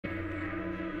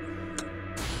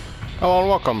Hello and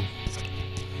welcome.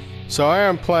 So I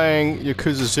am playing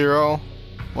Yakuza 0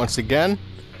 once again.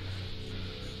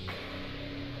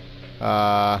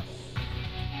 I'm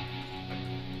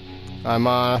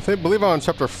on, I believe I'm on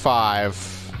chapter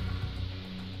 5.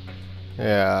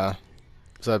 Yeah,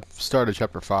 because I've started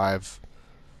chapter 5.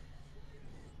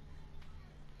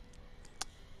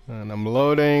 And I'm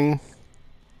loading.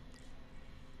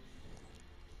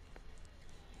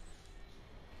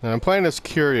 And I'm playing as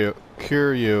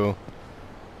Kiryu.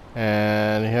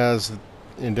 And he has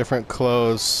in different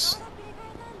clothes.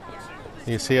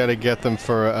 You see how to get them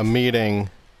for a meeting.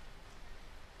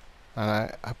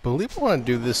 And I believe I want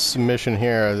to do this mission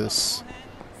here.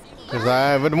 Because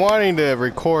I've been wanting to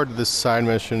record this side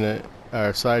mission,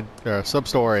 sub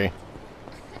story.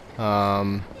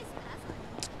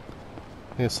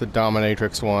 It's the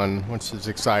Dominatrix one, which is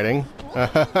exciting.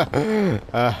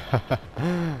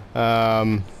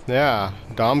 Yeah,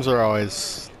 Doms are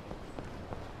always,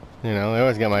 you know, they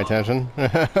always get my attention.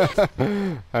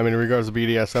 I mean, in regards to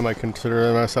BDSM, I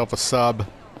consider myself a sub.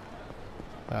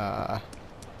 That's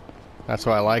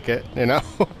why I like it, you know?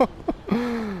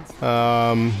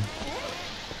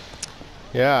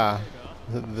 Yeah.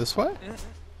 Is it this way?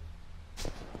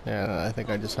 Yeah, I think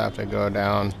I just have to go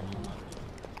down.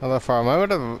 How far am I?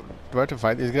 Do I have to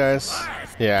fight these guys?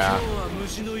 Yeah.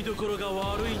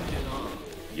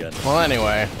 Well,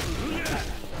 anyway.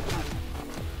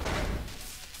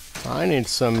 I need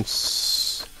some of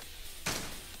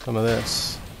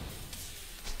this.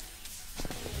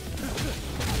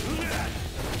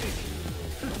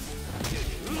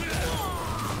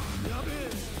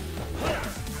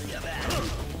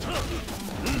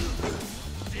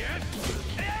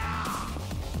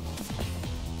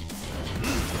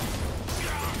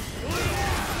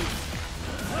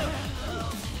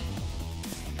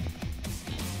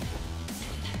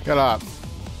 Get up.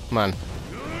 Come on.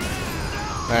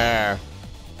 There.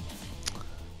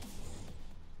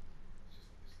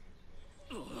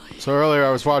 So earlier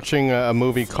I was watching a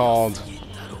movie called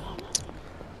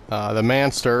The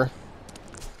Manster,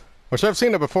 which I've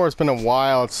seen it before. It's been a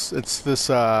while. It's this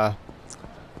about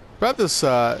this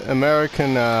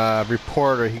American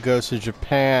reporter. He goes to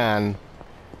Japan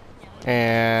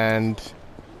and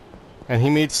he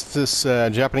meets this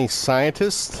Japanese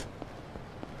scientist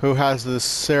who has this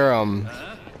serum,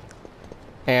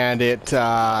 and it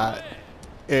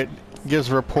gives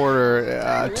the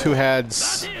reporter 2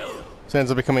 heads. So it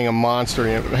ends up becoming a monster.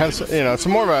 It has, you know, it's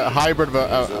more of a hybrid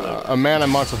of a man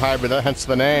and monster hybrid. Hence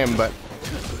the name. But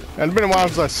it's been a while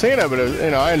since I've seen it, but it,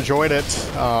 you know, I enjoyed it.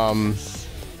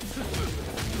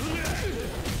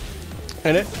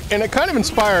 And it kind of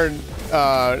inspired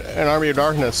an Army of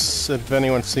Darkness, if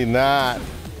anyone's seen that,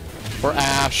 where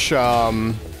Ash.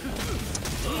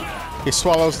 He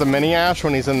swallows the mini Ash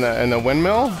when he's in the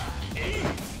windmill.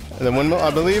 The windmill,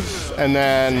 I believe, and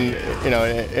then, you know,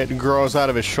 it grows out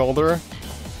of his shoulder.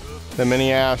 The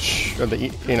mini Ash, or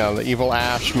the evil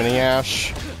Ash, mini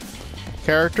Ash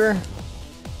character.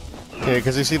 Yeah,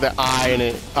 because you see the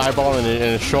eyeball in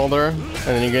his shoulder, and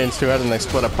then you get into it, and they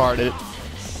split apart. You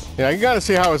know, you got to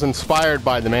see how it was inspired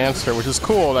by the Manster, which is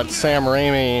cool. That Sam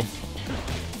Raimi,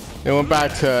 it went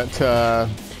back to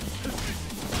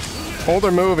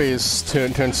older movies to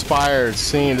inspire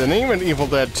scenes, and even Evil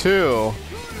Dead 2.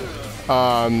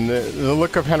 The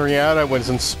look of Henrietta was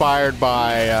inspired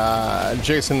by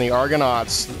Jason the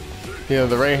Argonauts, you know,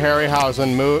 the Ray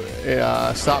Harryhausen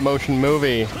stop motion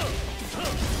movie.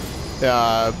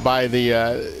 By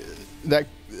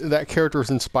that character was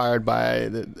inspired by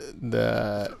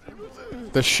the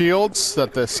shields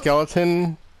that the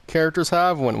skeleton characters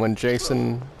have when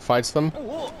Jason fights them.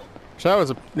 So that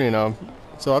was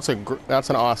so that's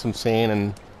an awesome scene,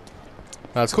 and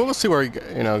it's cool to see where he,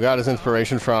 you know, got his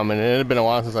inspiration from. And it had been a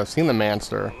while since I've seen the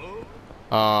Manster.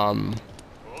 You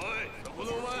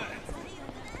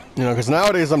know, because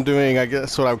nowadays I'm doing, I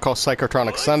guess, what I would call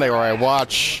Psychotronic Sunday, where I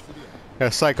watch a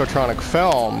Psychotronic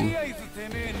film.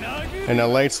 And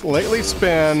lately it's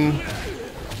been,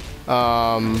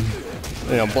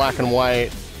 you know, black and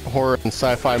white horror and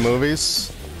sci-fi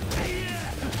movies.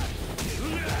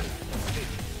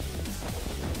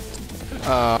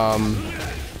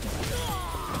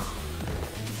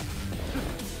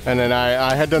 And then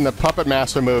I had done the Puppet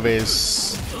Master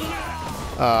movies.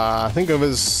 I think it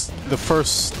was the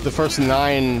first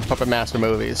 9 Puppet Master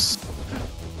movies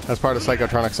as part of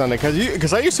Psychotronic Sunday.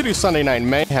 Because I used to do Sunday Night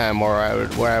Mayhem, where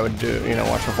I would do, you know,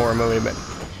 watch a horror movie. But,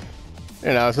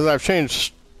 you know, since I've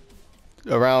changed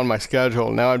around my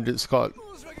schedule, now I just call it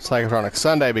Psychotronic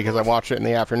Sunday because I watch it in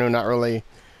the afternoon, not really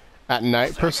at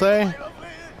night per se.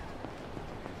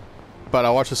 But I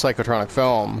watch the Psychotronic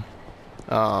film.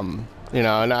 You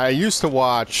know, and I used to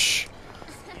watch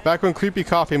back when Creepy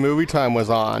Coffee Movie Time was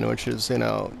on, which is, you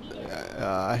know,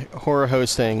 horror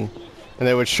hosting, and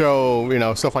they would show, you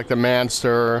know, stuff like The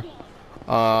Manster.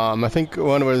 I think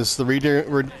one was the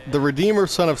Redeemer,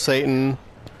 Son of Satan.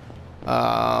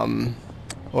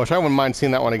 Which I wouldn't mind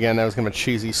seeing that one again. That was kind of a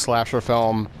cheesy slasher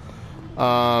film.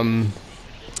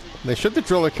 They showed The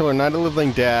Driller Killer, Night of the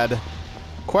Living Dead.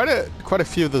 Quite a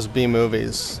few of those B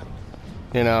movies,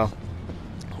 you know.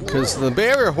 Because the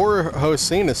Bay Area horror host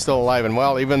scene is still alive and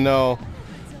well, even though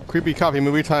Creepy Coffee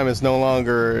Movie Time is no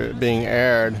longer being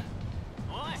aired.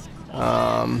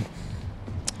 Now,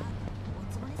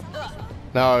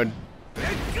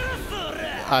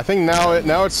 I think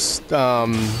now it's.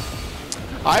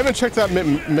 I haven't checked out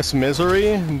Miss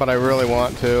Misery, but I really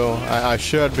want to. I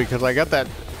should, because I got that.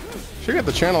 Should get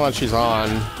the channel that she's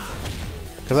on.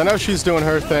 Because I know she's doing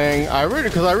her thing.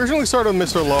 Because I originally started with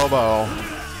Mr. Lobo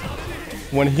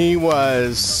when he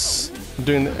was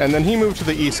doing, and then he moved to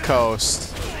the East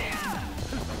Coast,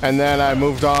 and then I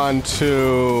moved on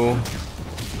to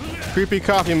Creepy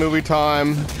Coffee Movie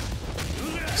Time.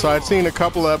 So I'd seen a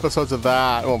couple of episodes of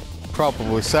that, well,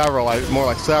 probably several, more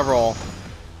like several.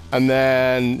 And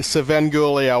then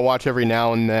Savenguli I watch every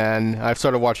now and then. I've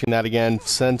started watching that again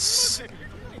since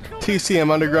TCM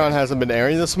Underground hasn't been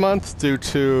airing this month due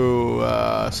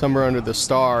to Summer Under the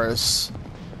Stars.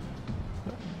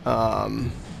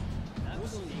 But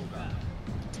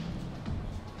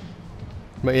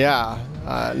yeah,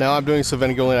 now I'm doing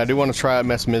Savenguli, and I do want to try out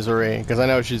Miss Misery, because I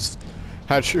know she's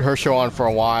had her show on for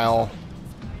a while.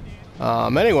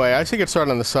 Anyway, I should get started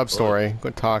on the sub-story.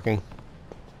 Quit talking.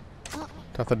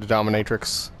 Talk to the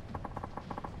Dominatrix.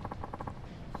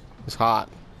 It's hot.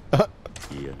 Yeah.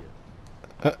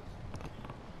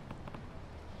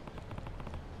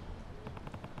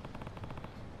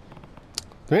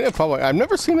 Doing it in public. I've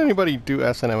never seen anybody do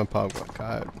S&M in public.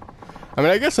 I mean,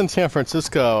 I guess in San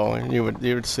Francisco you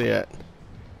would see it,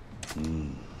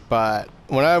 but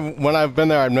when I've been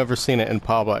there, I've never seen it in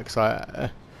public. So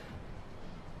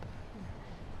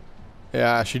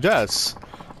yeah, she does.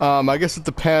 I guess it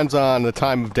depends on the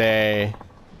time of day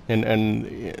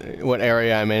and what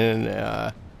area I'm in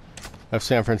of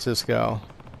San Francisco.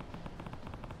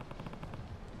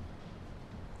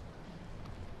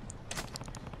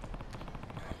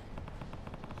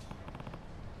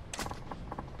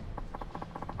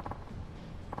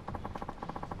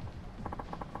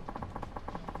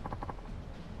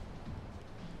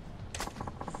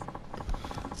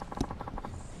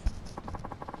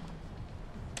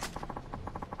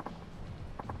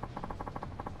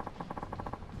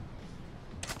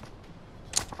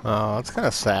 Oh, that's kind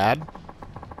of sad.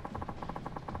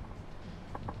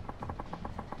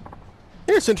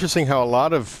 It's interesting how a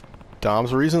lot of Doms,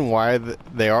 the reason why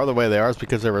they are the way they are is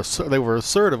because they were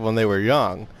assertive when they were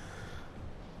young,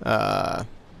 and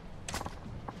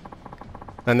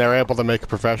they're able to make a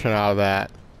profession out of that.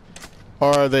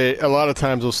 Or they a lot of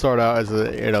times will start out as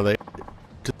they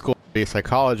to school to be a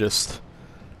psychologist,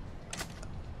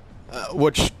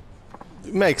 which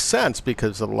makes sense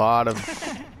because a lot of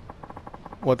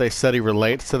what they study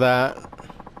relates to that,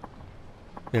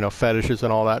 fetishes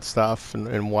and all that stuff,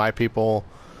 and why people,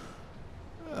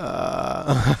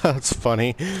 that's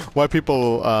funny, why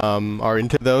people are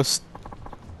into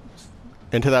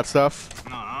that stuff.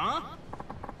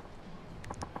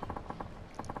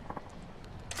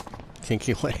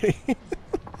 Kinky lady.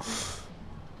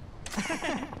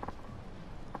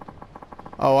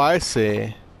 Oh, I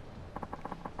see.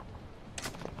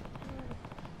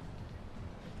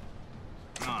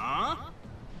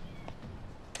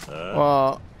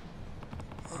 Well,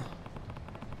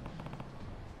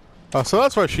 oh, so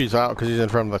that's why she's out, because she's in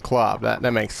front of the club. That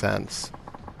makes sense.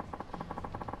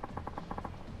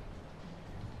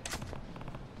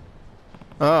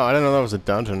 Oh, I didn't know that was a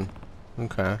dungeon.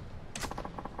 Okay.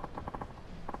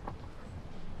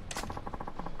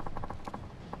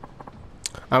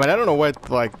 I mean, I don't know what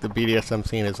the BDSM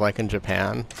scene is like in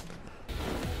Japan,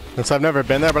 since I've never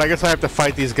been there. But I guess I have to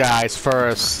fight these guys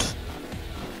first.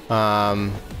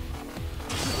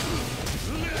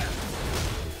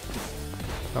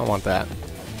 I don't want that.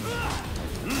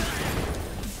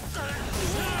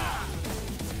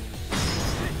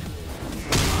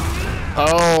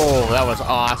 Oh, that was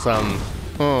awesome.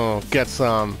 Oh, get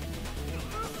some.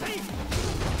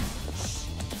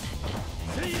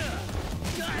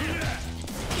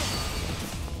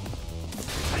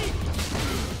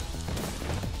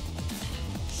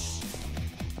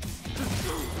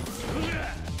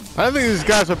 I don't think these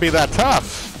guys would be that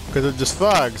tough, because they're just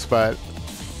thugs, but...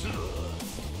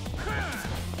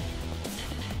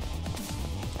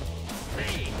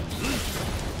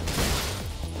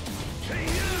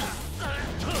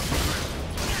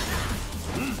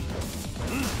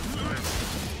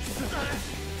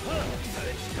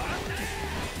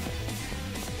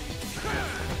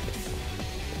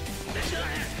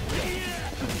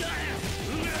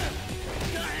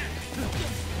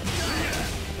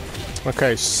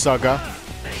 Okay, Suga.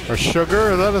 Or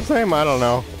Sugar, is that his name? I don't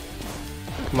know.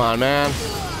 Come on, man.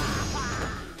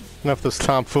 Enough of this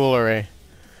tomfoolery. I'm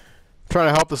trying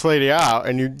to help this lady out,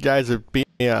 and you guys are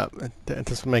beating me up. It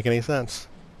doesn't make any sense.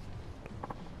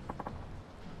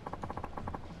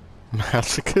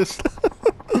 Masochist?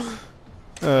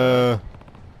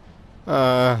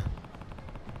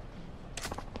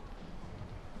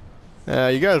 Yeah,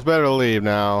 you guys better leave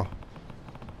now.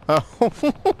 Oh.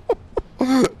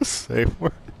 Safe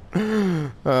word.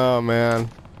 Oh, man.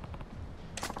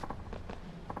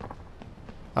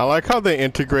 I like how they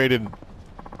integrated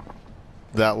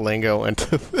that lingo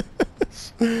into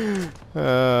this. And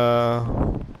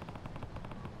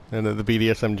the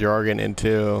BDSM jargon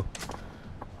into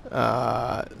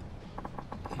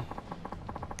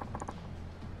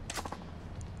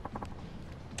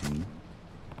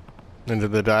into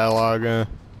the dialogue.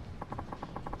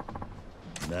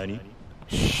 Nani?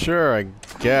 Sure, I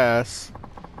guess.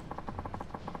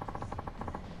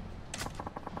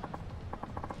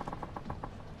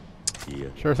 Yeah.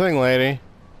 Sure thing, lady.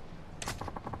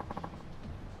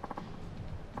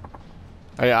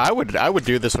 I would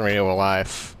do this in real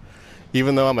life.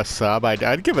 Even though I'm a sub,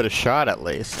 I'd give it a shot at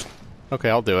least. Okay,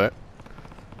 I'll do it.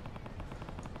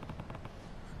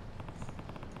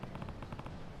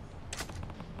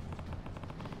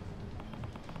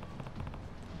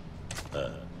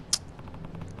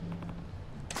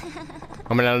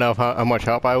 I mean, I don't know how much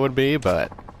help I would be,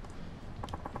 but...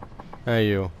 Hey,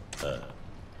 you.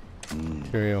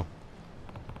 Here you.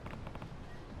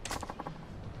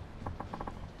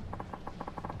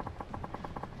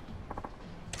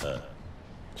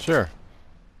 Sure.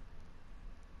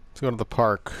 Let's go to the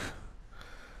park.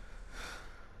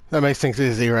 That makes things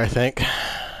easier, I think.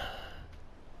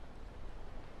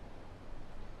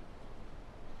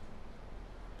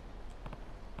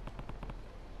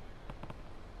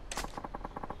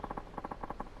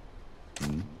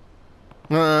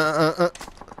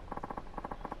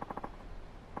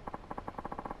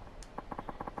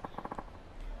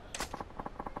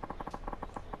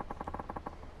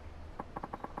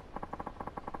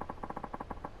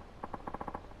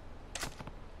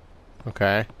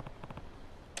 Okay.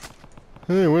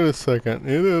 Hey, wait a second.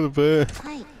 You know the bed.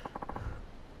 Hi.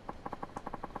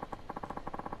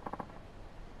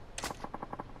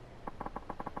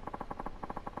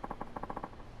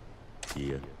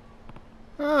 Yeah.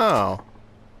 Oh.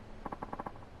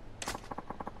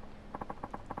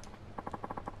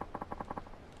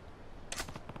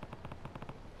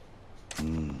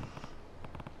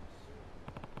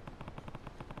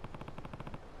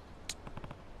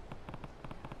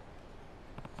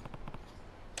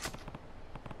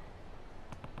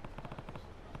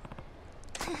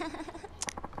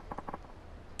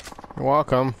 You're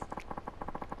welcome.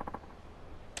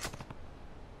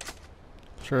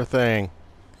 Sure thing.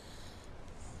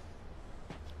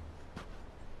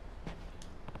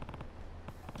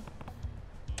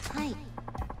 Hi.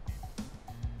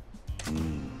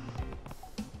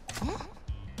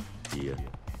 Yeah.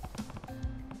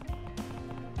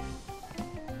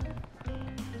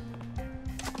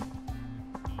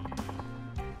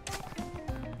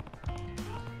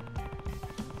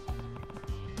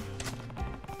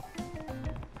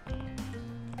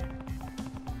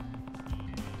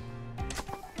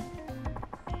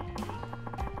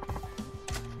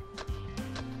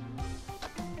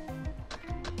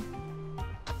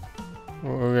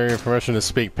 We're gonna get permission to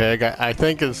speak, pig. I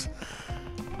think is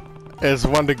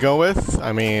one to go with.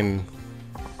 I mean,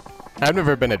 I've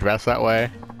never been addressed that way,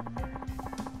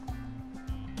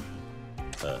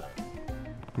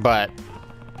 but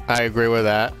I agree with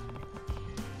that.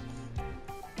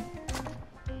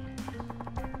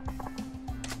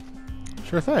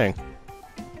 Sure thing.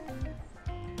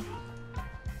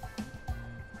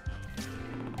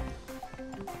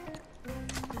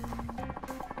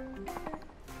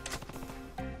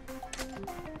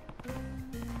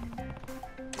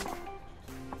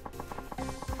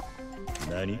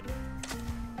 Nani?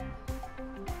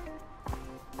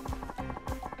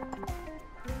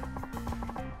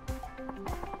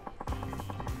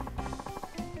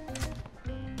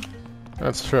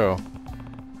 That's true.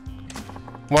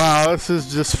 Wow, this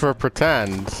is just for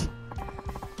pretend.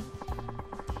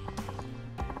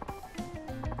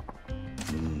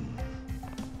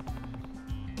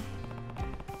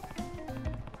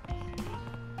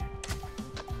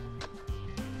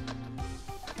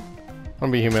 I'll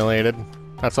be humiliated.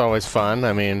 That's always fun.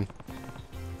 I mean...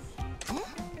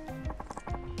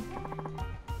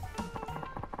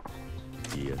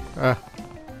 Yeah.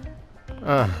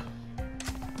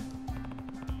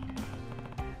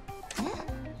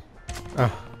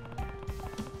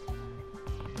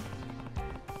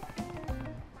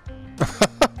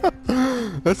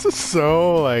 This is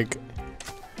so like.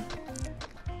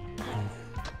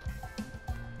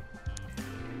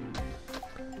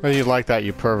 Oh, you like that,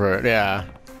 you pervert? Yeah.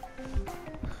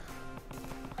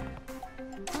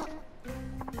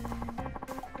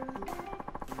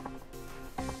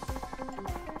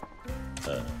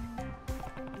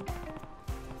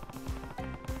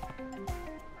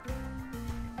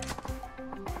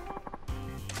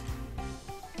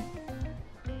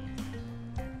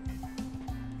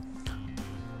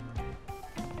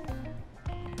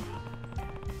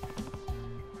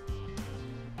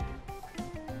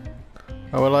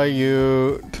 I would like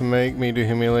you to make me do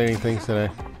humiliating things today.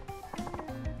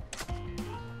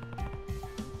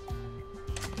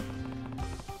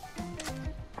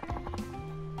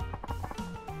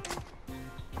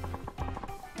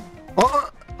 Oh!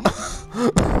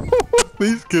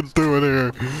 These kids doing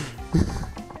here.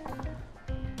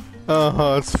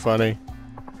 Oh, it's funny.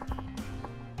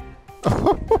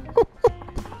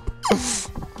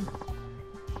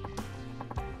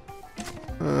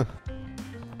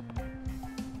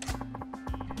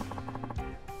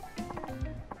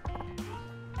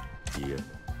 Yeah.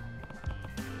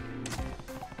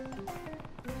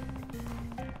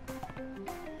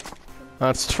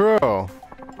 That's true.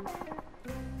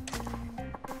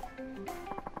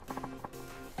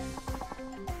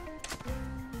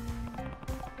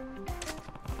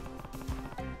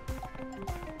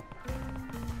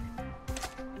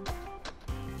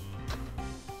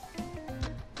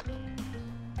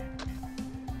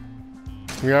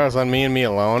 You guys on Me and Me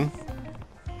Alone,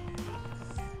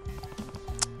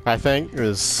 I think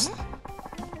is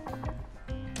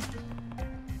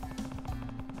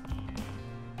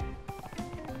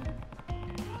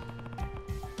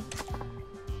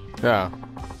yeah.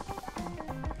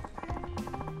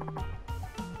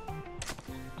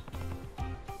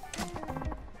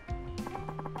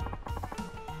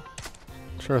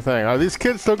 Sure thing. Are these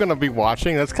kids still gonna be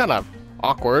watching? That's kind of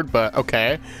awkward, but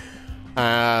okay.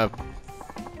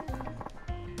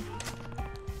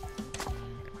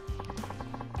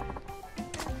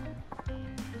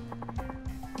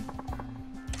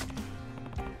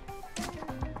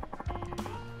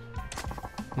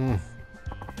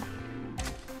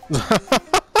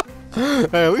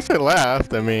 Hey, at least I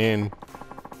laughed. I mean,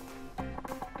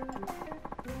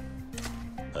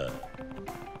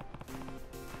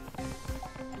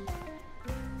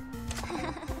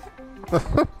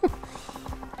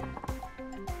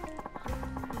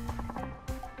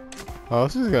 oh,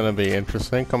 this is gonna be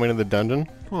interesting. Coming to the dungeon.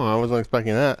 Oh, I wasn't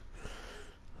expecting that.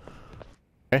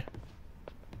 Okay.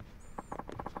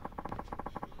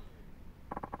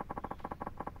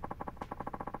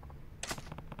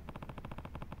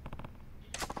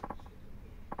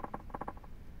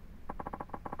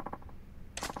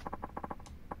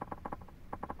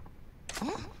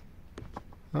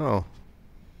 Oh.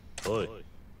 Oi.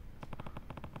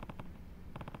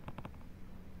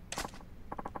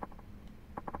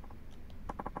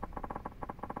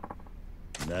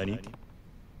 Nani?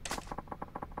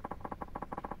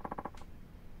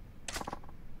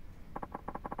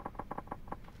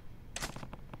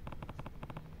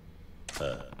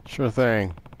 Sure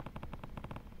thing.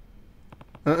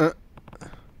 Hi.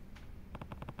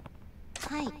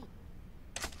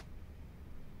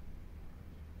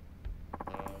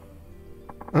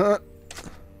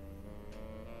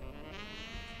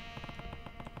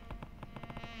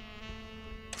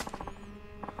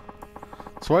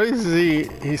 So why does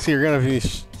he see her gonna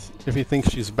if he thinks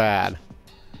she's bad?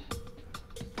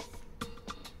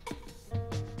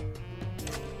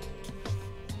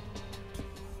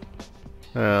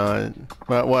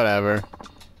 But whatever.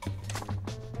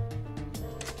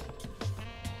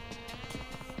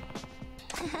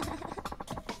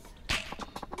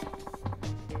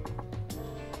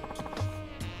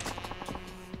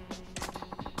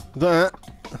 That.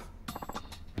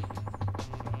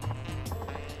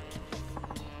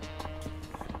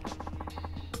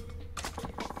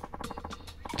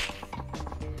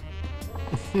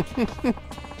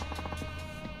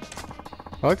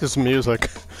 I like this music.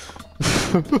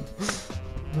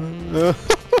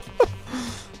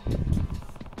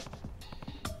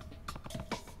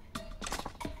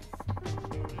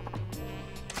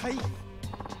 Hi.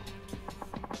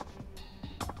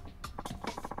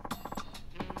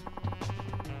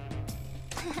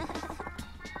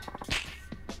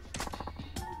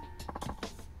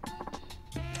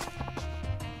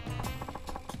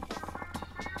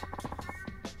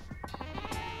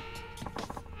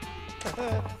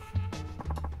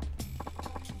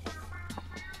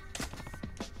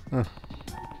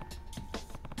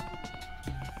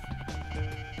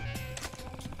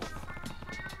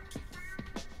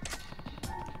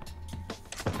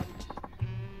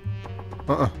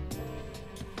 Uh-uh.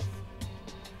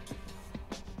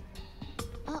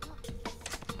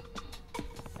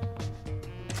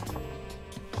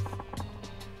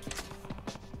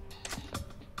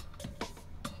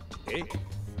 Hey.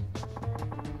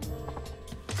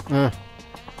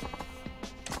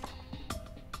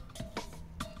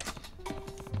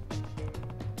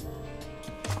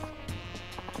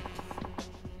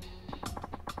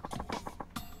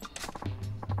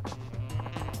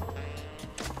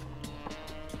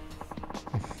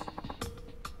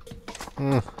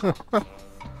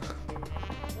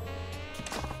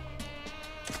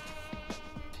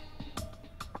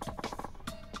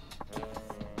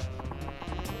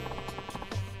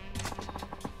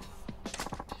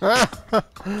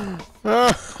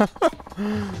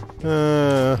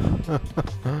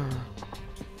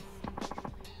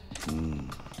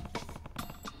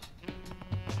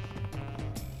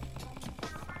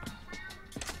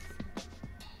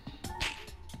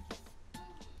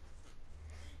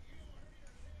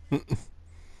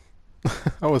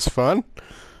 That was fun.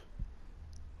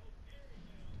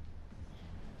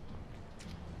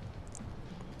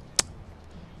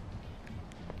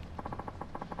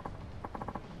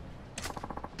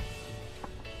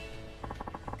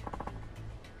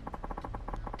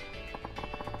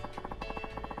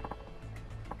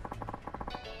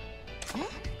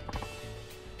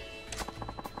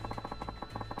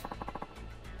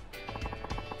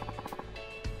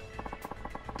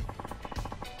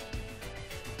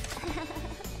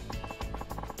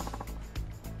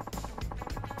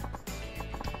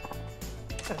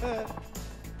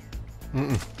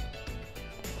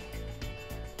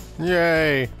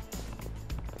 Yay.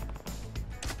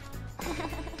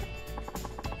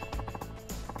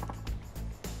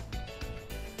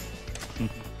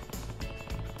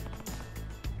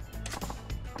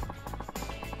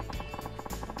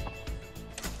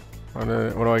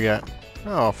 What do I get?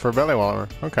 Oh, for belly warmer.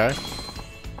 Okay.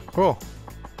 Cool.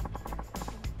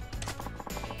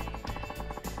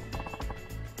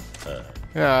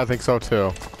 Yeah, I think so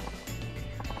too.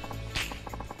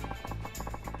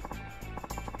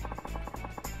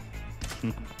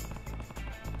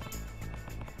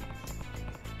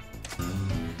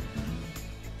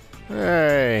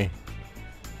 Hey.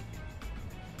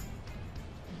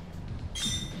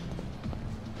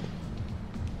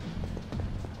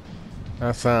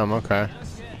 SM, okay.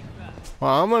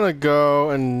 Well, I'm gonna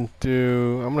go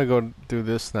do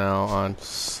this now on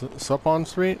Supon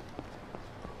Street.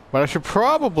 But I should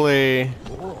probably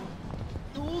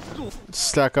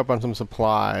stack up on some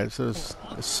supplies.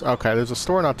 Okay, there's a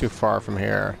store not too far from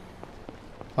here.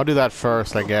 I'll do that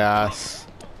first, I guess.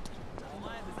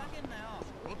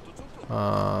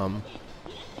 I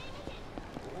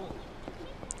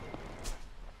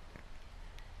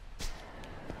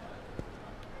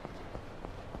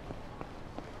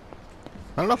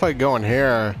don't know if I can go in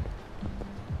here.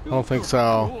 I don't think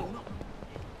so.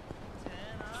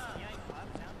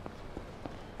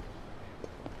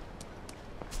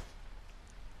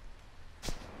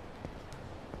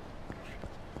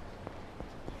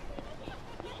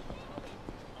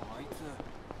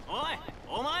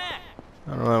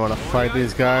 I don't really want to fight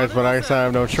these guys, but I guess I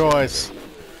have no choice.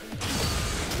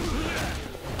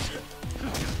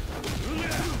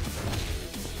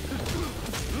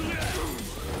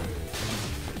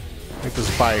 Take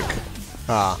this bike.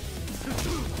 Ah.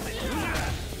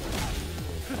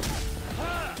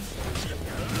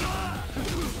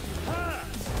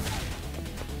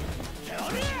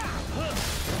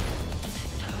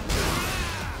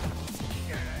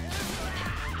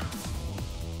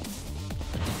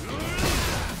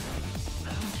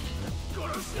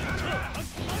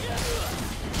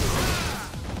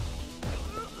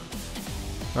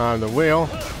 On the wheel.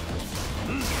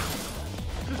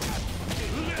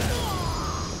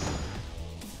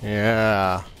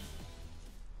 Yeah.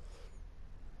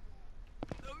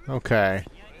 Okay.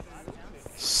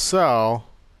 So,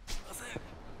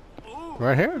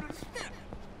 right here?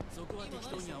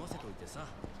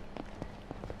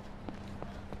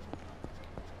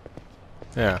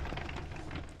 Yeah.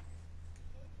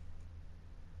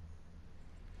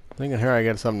 I think in here I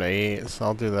get something to eat, so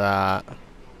I'll do that.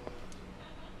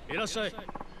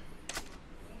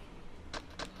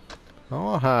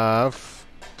 I'll have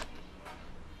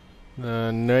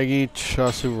the negi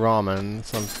chasu ramen.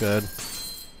 Sounds good.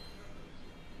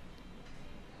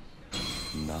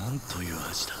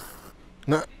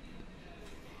 Nah.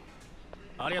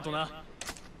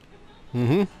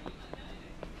 Mm-hmm.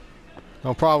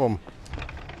 No problem.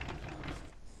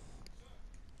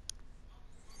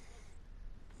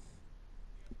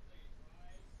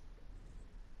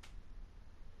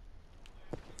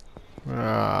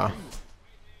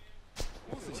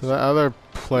 So the other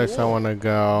place I want to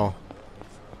go.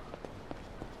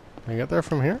 Can I get there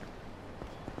from here?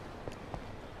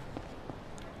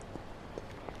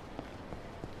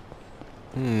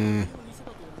 Hmm.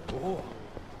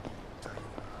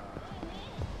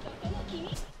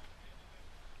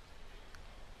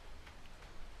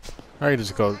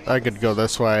 I could go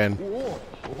this way and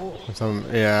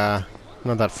yeah,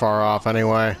 not that far off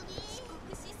anyway.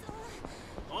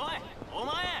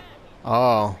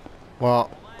 Oh, well.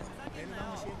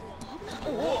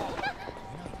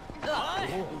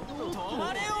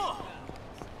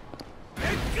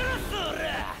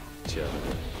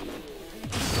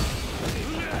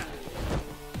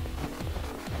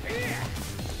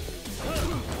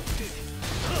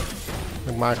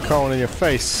 Like my cone in your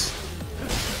face.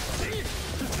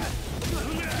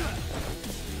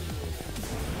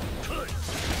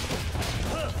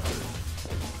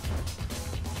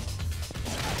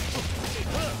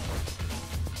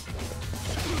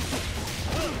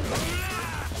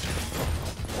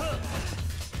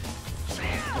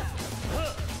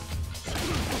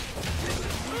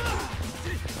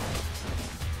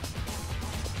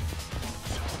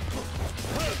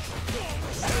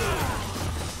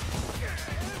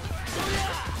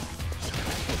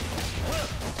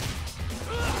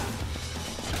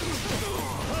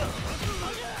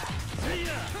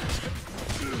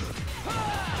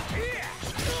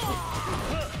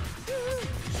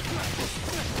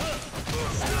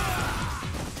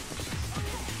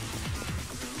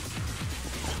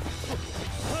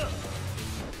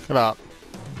 Get up.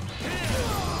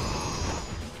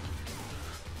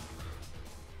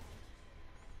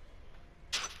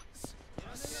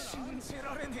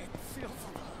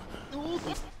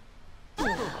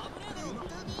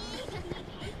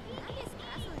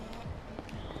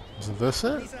 Is this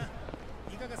it?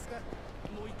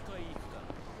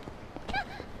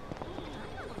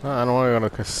 Oh, I don't want to go to a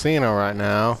casino right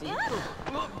now.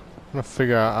 I'm gonna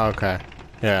figure out. Okay.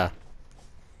 Yeah.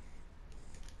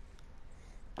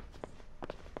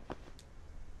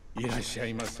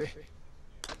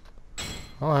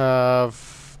 I'll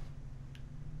have.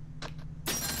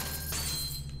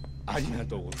 I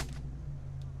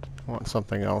want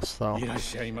something else though.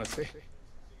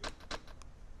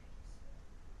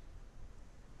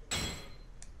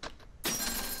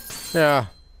 Yeah.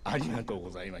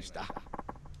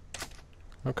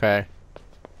 Okay.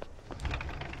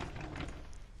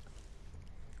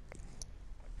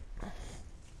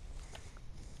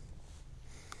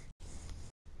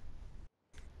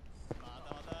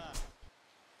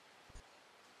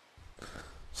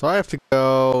 So I have to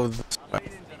go this way.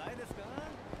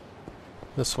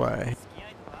 This way.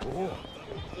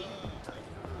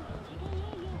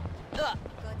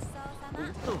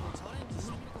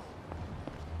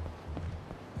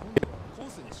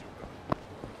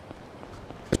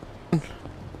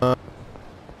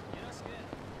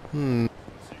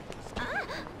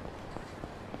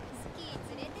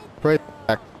 Right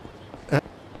back.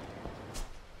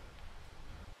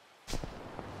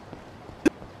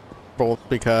 Both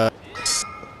because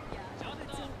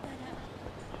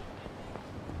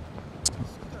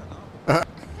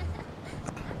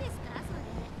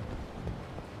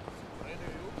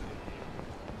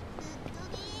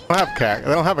don't have CAC.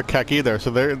 They don't have a CAC either,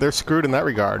 so they're screwed in that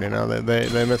regard. You know,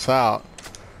 they miss out.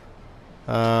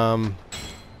 Yeah,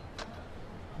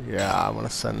 I'm gonna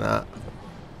send that.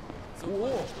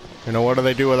 You know, what do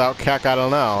they do without CAC? I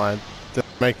don't know. It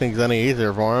doesn't make things any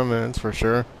easier for him, that's for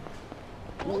sure.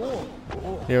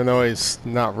 Even though he's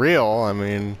not real, I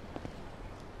mean.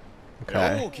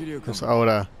 Okay. It's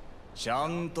Oda.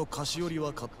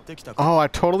 Oh, I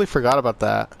totally forgot about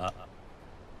that.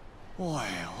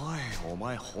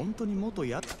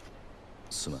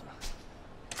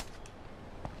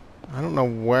 I don't know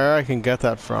where I can get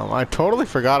that from. I totally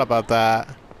forgot about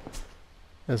that.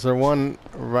 Is there one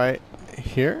right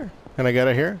here? Can I get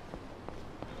it here?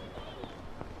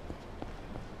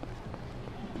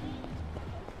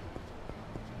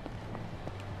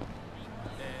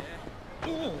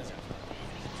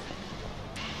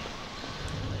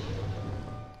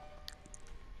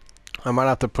 I might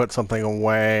have to put something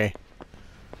away.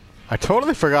 I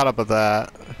totally forgot about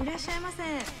that.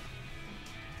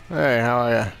 Hey, how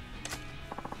are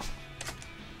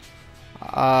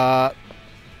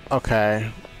you?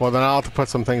 Okay. Well, then I'll have to put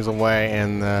some things away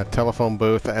in the telephone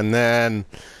booth, and then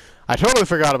I totally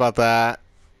forgot about that.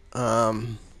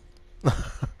 Oh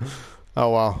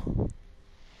well.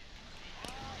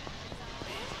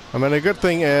 I mean, the good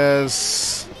thing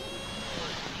is,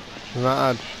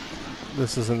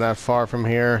 this isn't that far from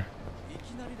here.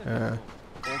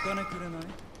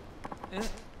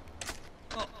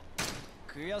 あ、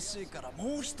悔しいから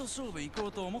もう一勝負行こ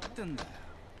うと思ってんだよ。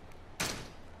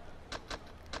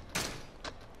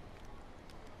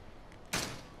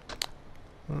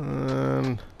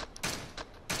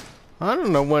I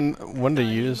don't know when to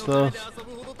use those.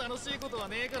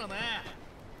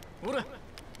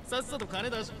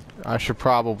 I should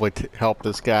probably help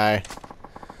this guy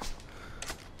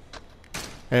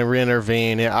and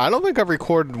re-intervene. Yeah, I don't think I've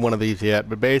recorded one of these yet,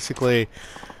 but basically,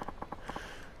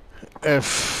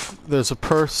 if there's a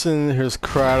person who's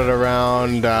crowded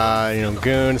around, you know,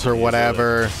 goons or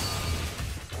whatever,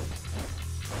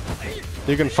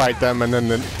 you can fight them, and then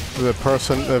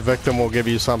the victim will give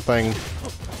you something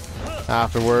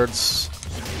afterwards,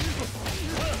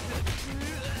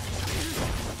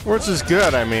 which is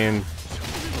good. I mean,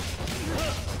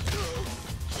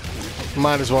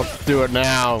 might as well do it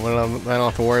now. I don't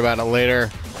have to worry about it later.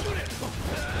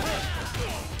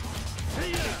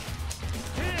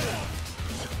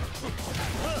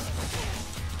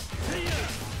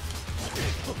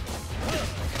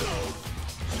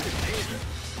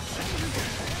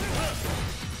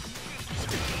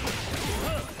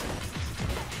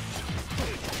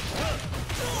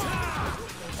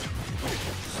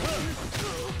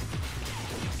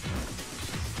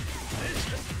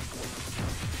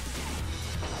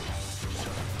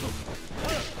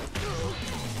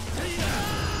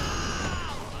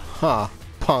 Huh,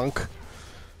 punk.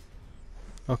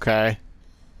 Okay.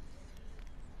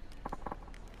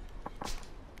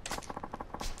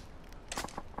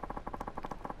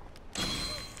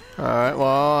 Alright,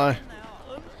 well,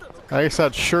 I guess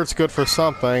that shirt's good for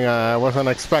something. I wasn't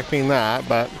expecting that,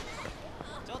 but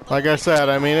like I said,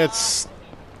 I mean, it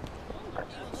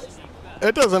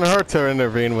doesn't hurt to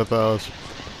intervene with those,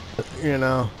 you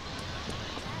know.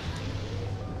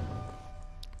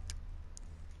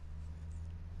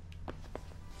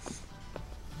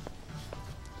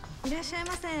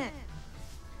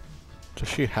 Does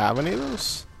she have any of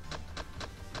those?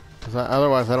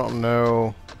 Otherwise, I don't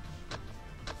know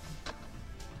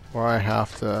where I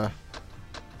have to.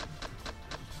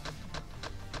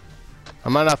 I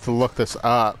might have to look this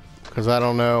up because I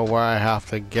don't know where I have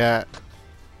to get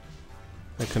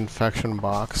the confection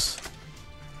box.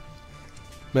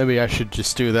 Maybe I should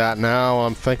just do that now.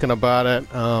 I'm thinking about it.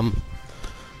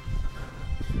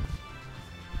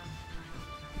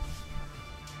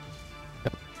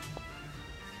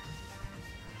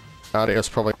 Audio's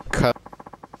probably cut.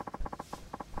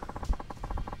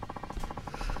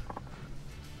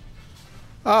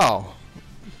 Oh.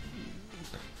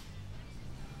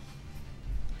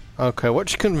 Okay,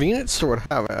 which convenience store would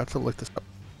have it? I have to look this up.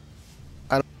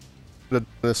 I don't know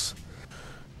this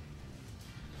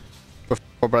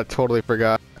before, but I totally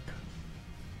forgot.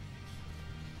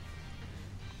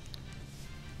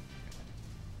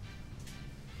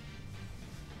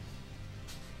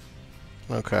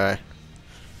 Okay.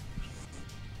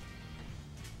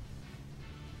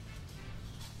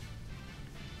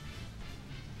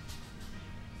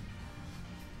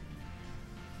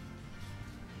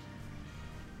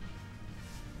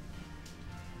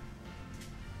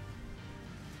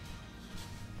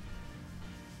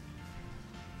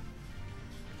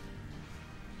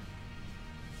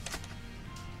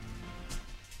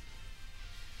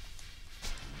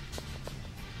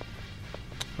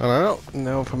 I don't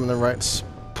know if I'm in the right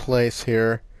place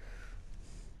here.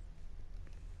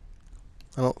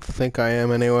 I don't think I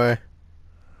am anyway.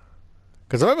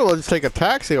 Because I might be able to just take a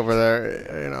taxi over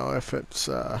there, you know, if it's,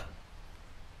 wonder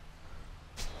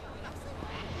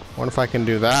if I can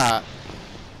do that.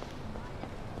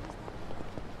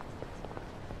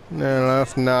 No,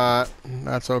 if not,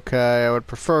 that's okay. I would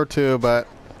prefer to, but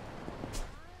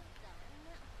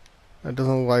it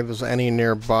doesn't look like there's any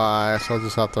nearby, so I'll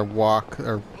just have to walk,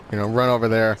 or, you know, run over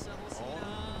there.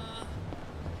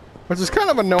 Which is kind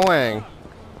of annoying.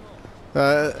 You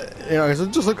know, because I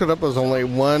just looked it up, there's only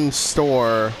one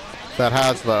store that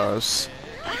has those.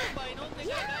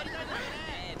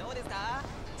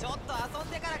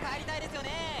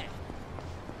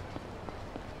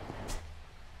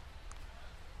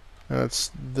 And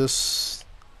it's this...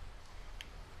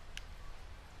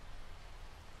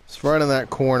 It's right in that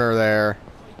corner there.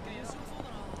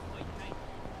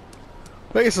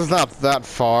 I guess it's not that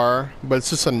far, but it's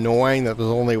just annoying that there's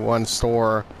only one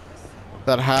store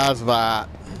that has that.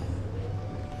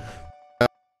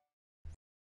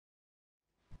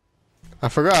 I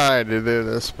forgot I had to do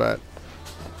this, but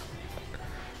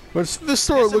this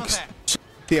store looks like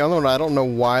the other one. I don't know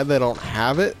why they don't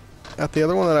have it at the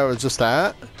other one that I was just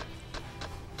at.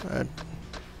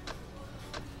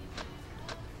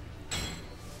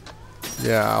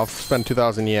 Yeah, I'll spend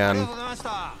 2,000 yen.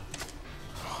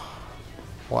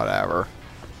 Whatever.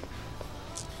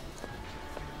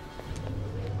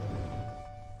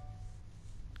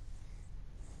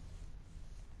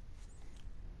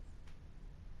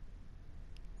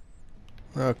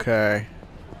 Okay.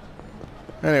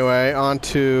 Anyway, on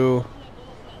to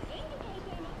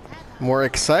more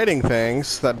exciting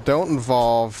things that don't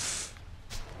involve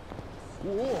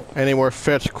any more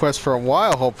fetch quests for a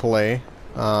while, hopefully.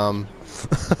 I'm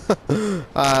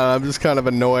just kind of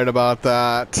annoyed about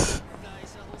that.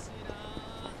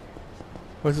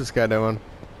 What's this guy doing?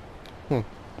 He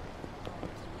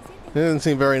doesn't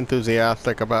seem very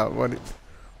enthusiastic about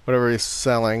whatever he's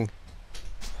selling.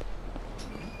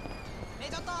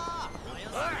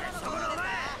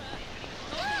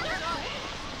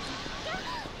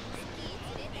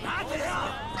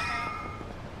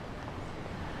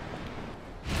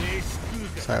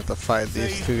 So I have to fight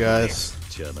these two guys.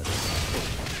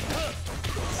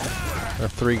 Or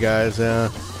three guys, yeah.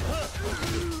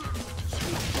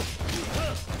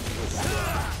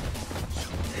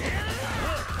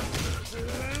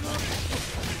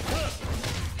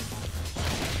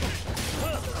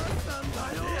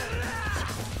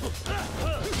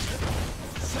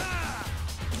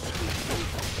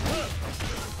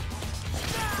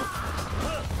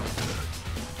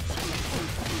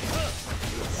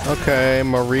 Okay,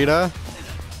 Morita.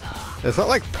 Is that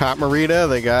like Pat Morita,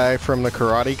 the guy from the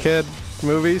Karate Kid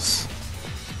movies?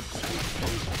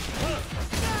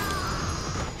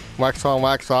 Wax on,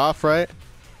 wax off, right?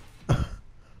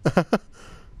 I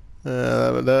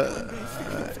mean,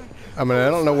 I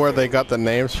don't know where they got the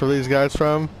names for these guys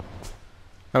from.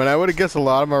 I mean, I would have guessed a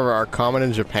lot of them are common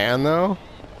in Japan, though.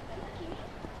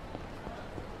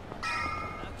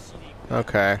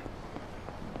 Okay.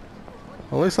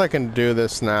 At least I can do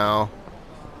this now.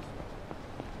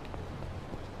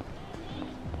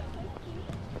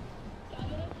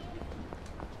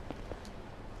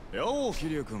 Yo,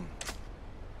 Kiryu-kun.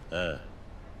 ああ、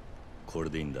これ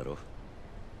でいいんだろ。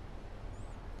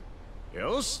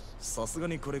よし、さすが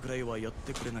にこれくらいはやっ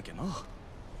てくれなきゃな。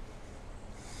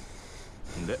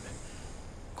で、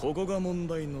ここが問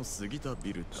題の杉田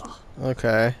ビルだ。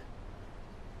Okay.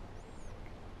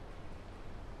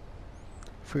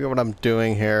 Forget what I'm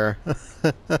doing here.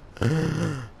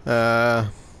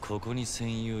 ここに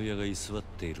戦友屋が居座っ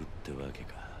ているってわけ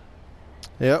か。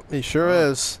Yep, he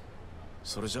sure is.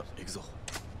 それじゃ行くぞ。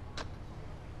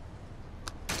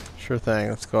Sure thing.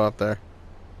 Let's go up there.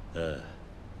 ああ、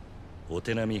お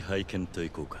手並み拝見と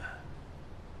行こうか。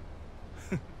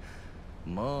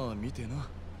まあ見てな。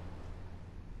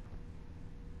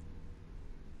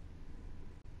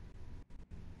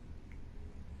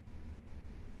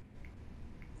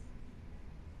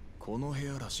この部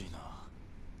屋らしいな。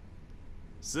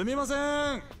すみませ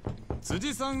ん、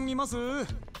辻さんいます？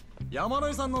山野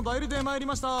井さんの代理で参り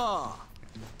ました。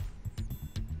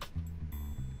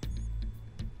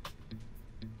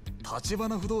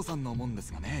橘不動産のもんで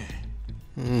すがね。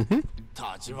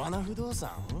橘不動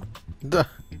産？Duh.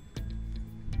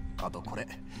 あとこれ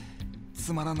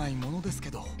つまらないものですけ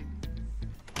ど。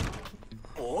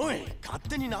おい、勝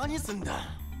手に何すん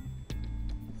だ。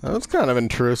That was kind of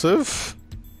intrusive.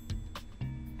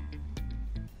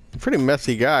 Pretty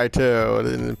messy guy too.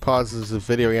 And it pauses the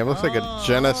video game. Looks like a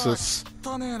Genesis.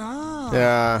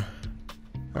 Yeah.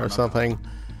 Or something.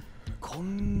 こ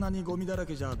んなにゴミだら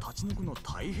けじゃ立ち退くの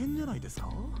大変じゃないですか？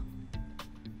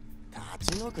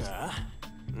立ち退く？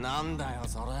なんだよ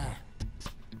それ。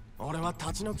俺は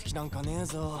立ち退く気なんかねえ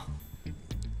ぞ。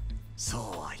そう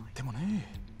は言っても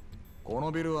ね。こ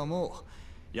のビルはも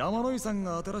う山野井さん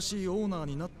が新しいオーナー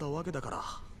になったわけだから。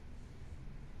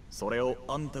それを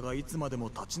あんたがいつまでも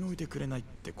立ち退いてくれないっ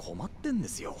て困ってんで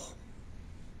すよ。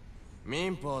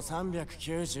民法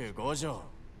395条。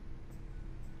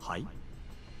はい。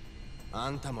あ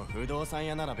んたも不動産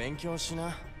屋なら勉強し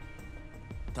な。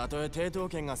たとえ抵当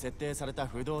権が設定された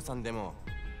不動産でも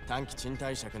短期賃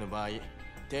貸借の場合、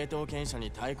抵当権者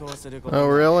に対抗すること。Oh,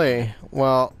 really?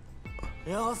 Well.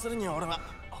 要するに俺は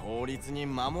法律に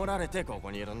守られてこ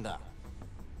こにいるんだ。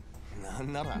な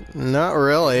んなら。Not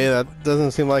really. That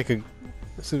doesn't seem like a.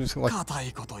 Seems like. 固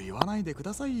いこと言わないでく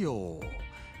ださいよ。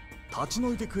立ち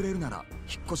退いてくれるなら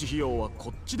引っ越し費用は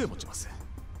こっちで持ちます。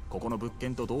ここの物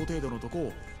件と同程度のとこ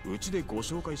をうちでご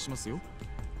紹介しますよ。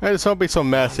I just hope be so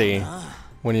messy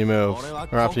when you move 俺は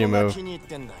or after you ここが move. 気に入っ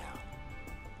てんだよ。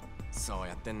そう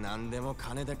やって何でも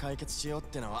金で解決しようっ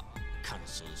てのは感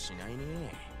心しない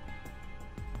ね。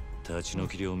立ち退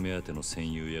き料目当ての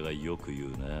戦友屋がよく言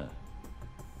うな。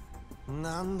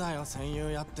なんだよ戦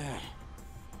友やって。て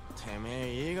め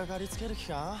え言いがかりつける気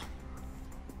か？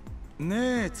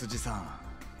ねえ辻さん、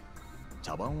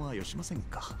茶番はよしません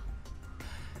か？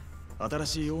新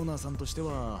しいオーナーさんとして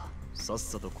はさっ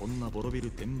さとこんなボロビル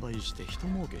転売して人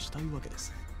儲けしたいわけで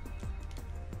す。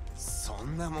そ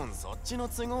んなもんそっちの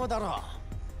都合だろ。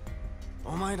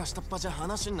お前ら下っ端じゃ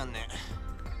話になんねえ。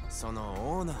その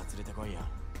オーナー連れてこいよ。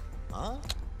あ？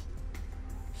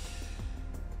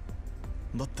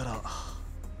だったら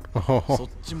Oh. そっ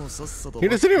ちもさっさと He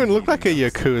doesn't even look like a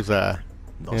Yakuza,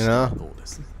 you know?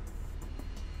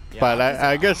 But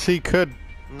I guess he could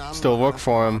still work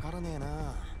for him.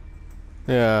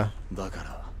 Yeah. だか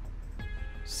ら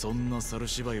そんな猿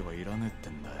芝居はいらねえって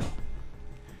んだよ。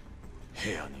部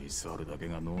屋に座るだけ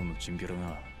が脳のチンピラ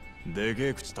がでけ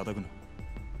え口叩く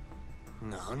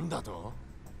な。なんだと？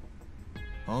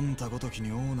あんたごとき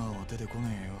にオーナーは出てこ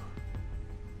ねえよ。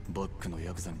バックの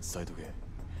ヤクザに伝えとけ。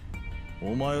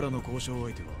お前らの交渉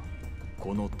相手は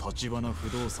この立花不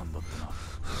動産だってな。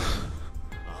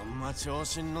あんま調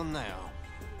子に乗んなよ。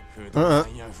不動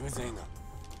産や風情が。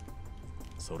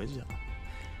それじゃ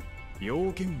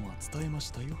要件は伝えま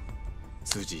したよ、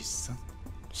辻さん。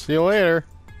 See you later.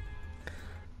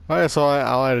 Alright, so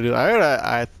all I had to do.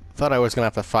 I thought I was gonna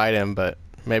have to fight him, but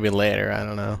maybe later. I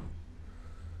don't know.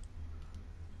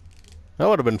 That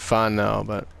would have been fun though,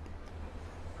 but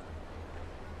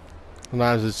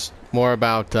sometimes it's more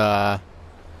about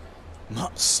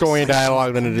story and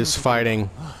dialogue than it is fighting.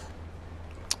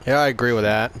 Yeah, I agree with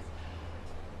that.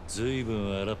 随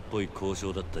分荒っぽい交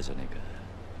渉だったじゃねえか。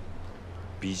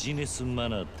ビジネスマ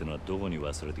ナーってのはどこに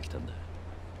忘れてきたんだ。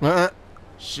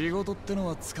仕事っての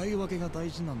は使い分けが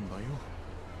大事なんだよ。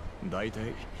だいた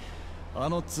いあ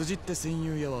の辻って戦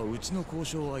友屋はうちの交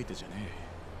渉相手じゃね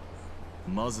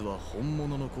え。まずは本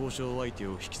物の交渉相手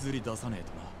を引きずり出さねえ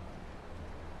とな。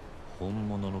本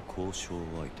物の交渉相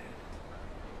手。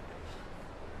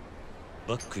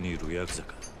バックにいるヤクザ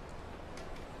か。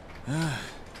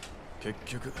結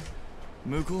局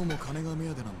向こうも金が目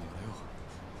当てなんだか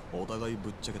らよ。お互い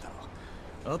ぶっちゃけた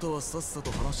らあとはさっさ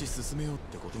と話進めようっ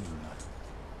てことになる。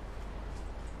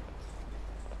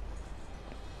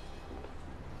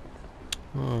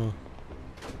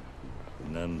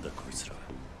なんだこいつら。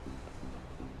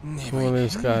Who are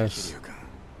these guys?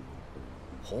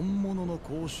 本物の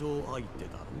交渉相手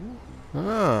だろ。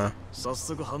Ah. 早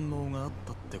速反応があっ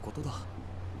たってことだ。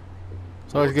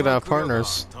It's always good to have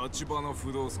partners. 立花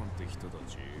不動産って人た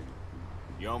ち、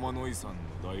山野井さんの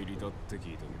代理だって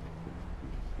聞いたけ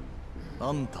ど。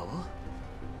あんたは？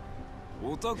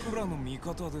おたくらの味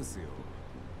方ですよ。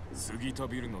杉田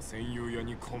ビルの専用屋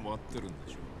に困ってるん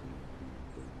でし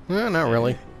ょ。Yeah, not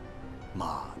really.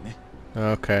 まあね。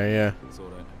Okay, yeah. それ、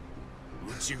う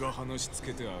ちが話つ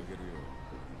けてあげるよ。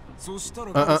そした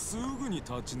らすぐに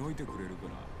立ち退いてくれるか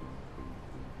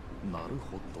ら。なる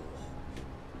ほど。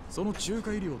その仲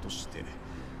介料として、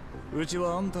うち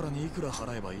はあんたらにいくら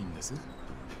払えばいいんです？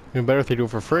 You better if they do it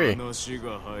for free. 話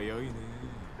が早いね。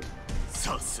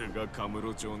さすがカム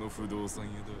ロ町の不動産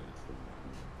屋だ。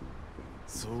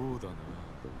そうだ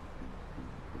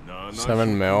な。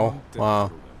7 mil?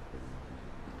 Wow.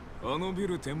 あのビ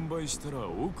ル転売したら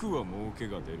奥は儲け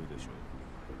が出るでしょ。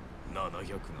700なんて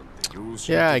良心的だ。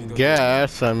Yeah, I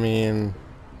guess. I mean.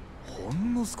 ほ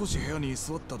んの少し部屋に居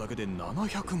座っただけで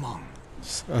700万。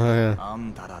あ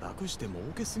んたら楽して儲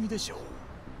けすぎでしょ。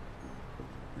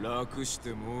楽して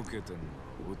儲けてんのは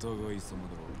お互い様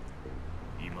だろ。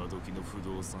今時の不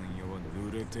動産屋は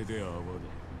濡れ手で泡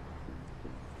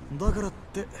だ。だからっ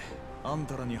てあん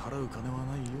たらに払う金は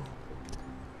ないよ。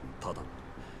ただ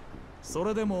そ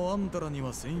れでもあんたらに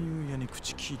は戦友屋に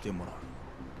口聞いてもらう。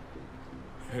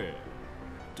へえ、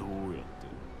どうやっ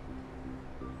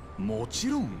て？もち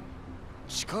ろん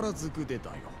力ずくで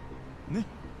だよね、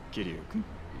桐生君。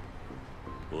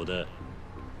小田、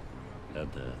あん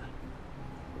た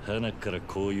花から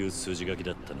こういう筋書き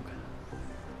だったのか。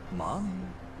まあね。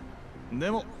で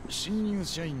も新入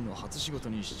社員の初仕事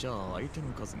にしちゃ相手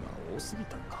の数が多すぎ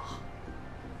たか。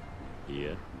い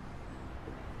や、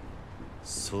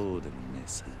そうでもねえ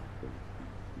さ。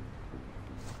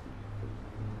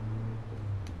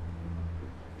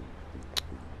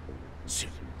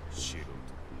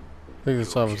I think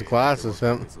it's off his glasses,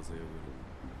 him.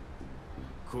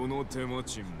 この手間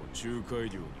賃も仲介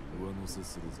料に上乗せ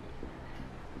す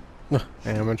るぜ。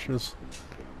Amateurs.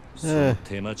 その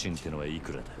手間賃ってのはい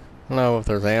くらだ？ I don't know if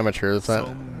there's amateurs.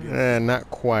 Not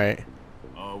quite.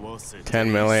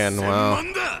 10 million. Wow.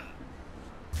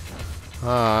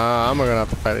 I'm gonna have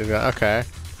to fight these guys. Okay.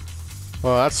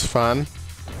 Well, that's fun.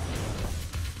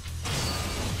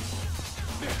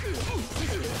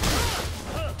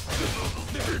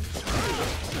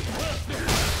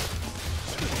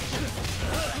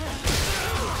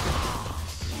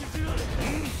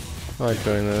 I like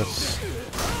doing this.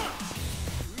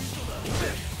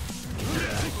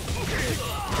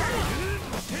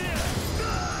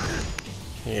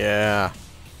 Yeah.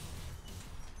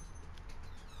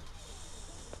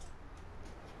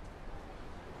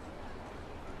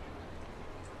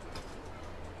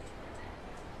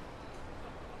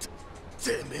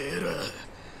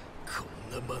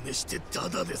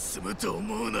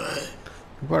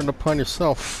 You brought it upon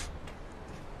yourself.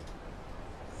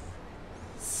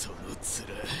 その面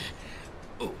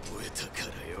覚えたか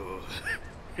らよ。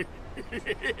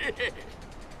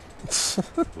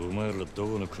お前らど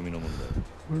この組のもんだ。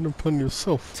 Brought it upon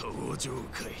yourself. 登場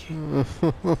会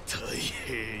太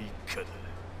平一家だ。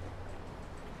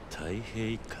太平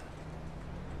一家。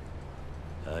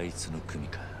あいつの組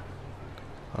か。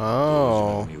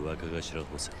 Oh, 組若頭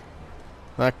補佐。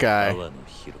 that guy. 阿波野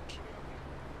弘樹。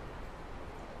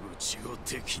うちを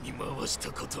敵に回し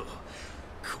たこと後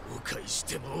悔し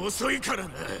ても遅いから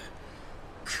な。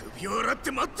首を洗っ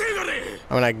て待ってやがれ。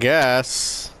 I mean, I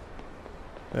guess.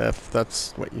 If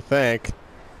that's what you think.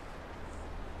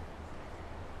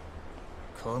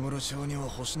 河村町には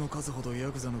星の数ほど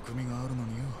ヤクザの組があるの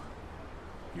によ。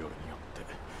夜によって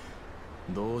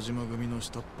堂島組の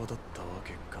下っ端だったわ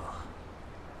けか。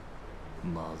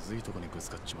まずいとこにぶつ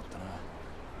かっちまったな。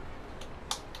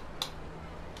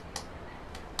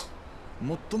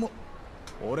もっとも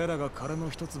俺らが殻の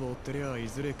一つを追ってりゃい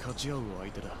ずれ勝ち合う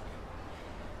相手だ。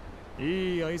いい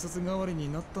挨拶代わり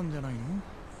になったんじゃないの？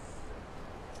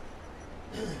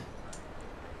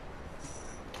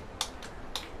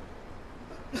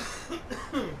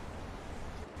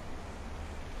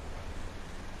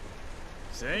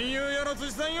戦友やの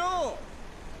辻さんよ。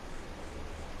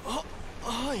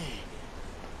はい。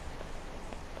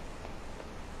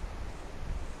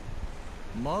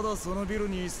まだそのビル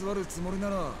に居座るつもりな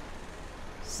ら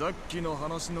さっきの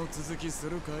話の続きす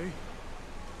るか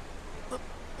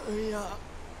い？いや、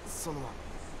その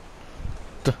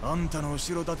あんたの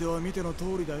後ろ盾は見ての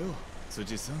通りだよ、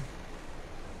辻さん。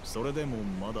それでも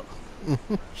まだ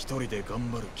一人で頑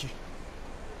張る気？い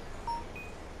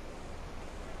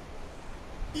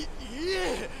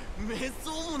え、めっ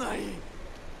そうもない。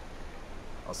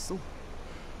あ、そう。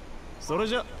それ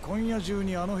じゃ今夜中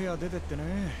にあの部屋出てってね。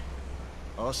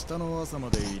明日の朝ま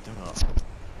でいたら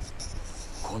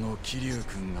この桐生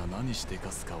君が何してか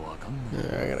すかわかんない。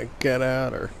 Yeah, I gotta get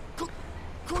out or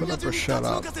今 put 夜 up 中 or に立ち shut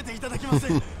退 up. かせていただきま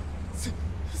せん。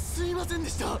すいませんで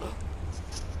した。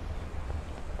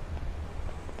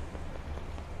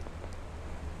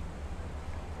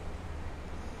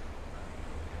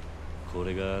こ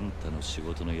れがあんたの仕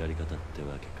事のやり方って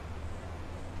わけか。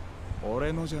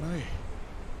俺のじゃない。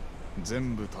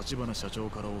全部立花社長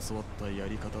から教わったや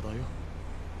り方だよ。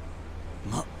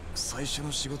ま、最初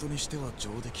の仕事にしては上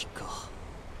出来か。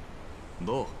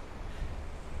ど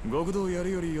う？極道やる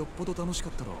よりよっぽど楽しか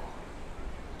ったろ。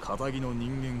片木の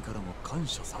人間からも感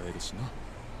謝されるしな。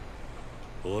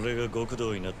俺が極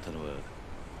道になったのは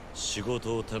仕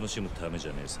事を楽しむためじ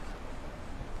ゃねえさ。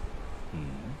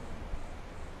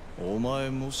お前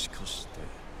もしかして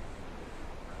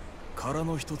殻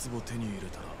の一つを手に入れ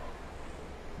たら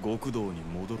極道に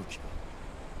戻る気か？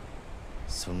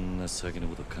そんな先の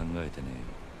こと考えてねえよ。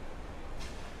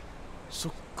そ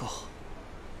っか。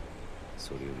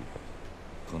それより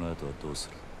この後はどうす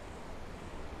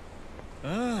る？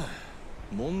ああ、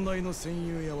問題の戦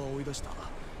友屋は追い出した。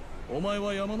お前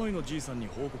は山野井のじいさんに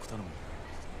報告頼む。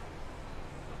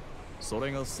そ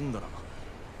れが済んだら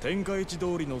天下一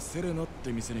通りのセレナっ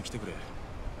て店に来てくれ。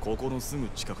ここのすぐ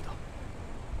近くだ。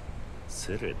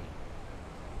セレ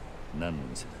ナ？何の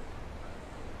店だ？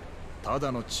た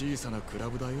だの小さなクラ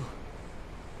ブだよ。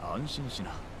安心し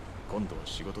な。今度は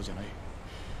仕事じゃない。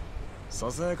さ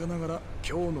さやかながら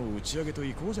今日の打ち上げと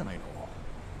行こうじゃないの。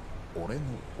俺の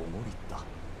おごりだ。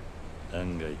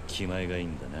案外気前がいい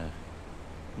んだな。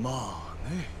まあ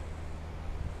ね。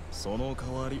その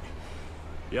代わり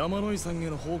山野井さんへ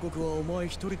の報告はお前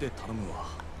一人で頼むわ。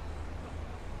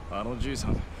あのじいさ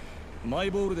ん、マ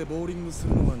イボールでボーリングす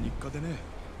るのが日課でね。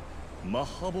マッ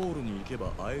ハボールに行け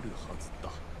ば会えるはずだ。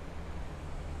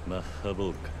マッハボ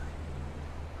ールか。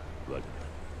わかった。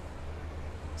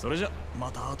それじゃ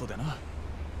また後でな。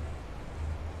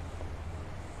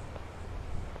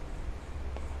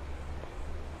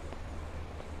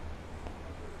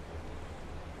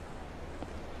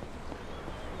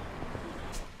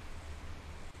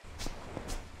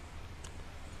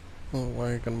Oh, why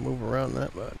are you gonna move around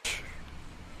that much?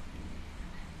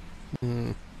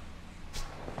 Hmm.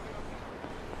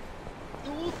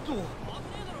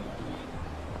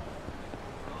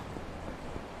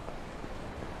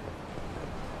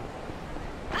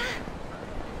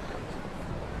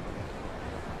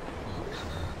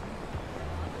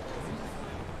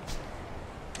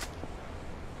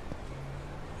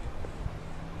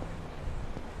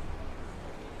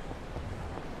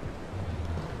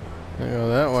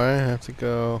 to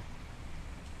go.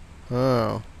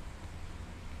 Oh.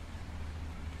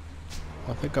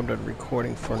 I think I'm done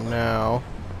recording for now.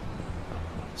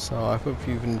 So I hope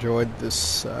you've enjoyed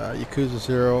this Yakuza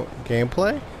 0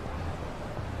 gameplay.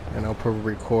 And I'll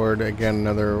probably record again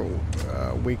another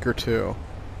week or two.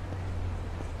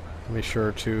 Be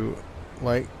sure to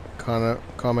like, comment,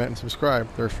 and subscribe.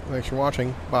 Thanks for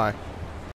watching. Bye.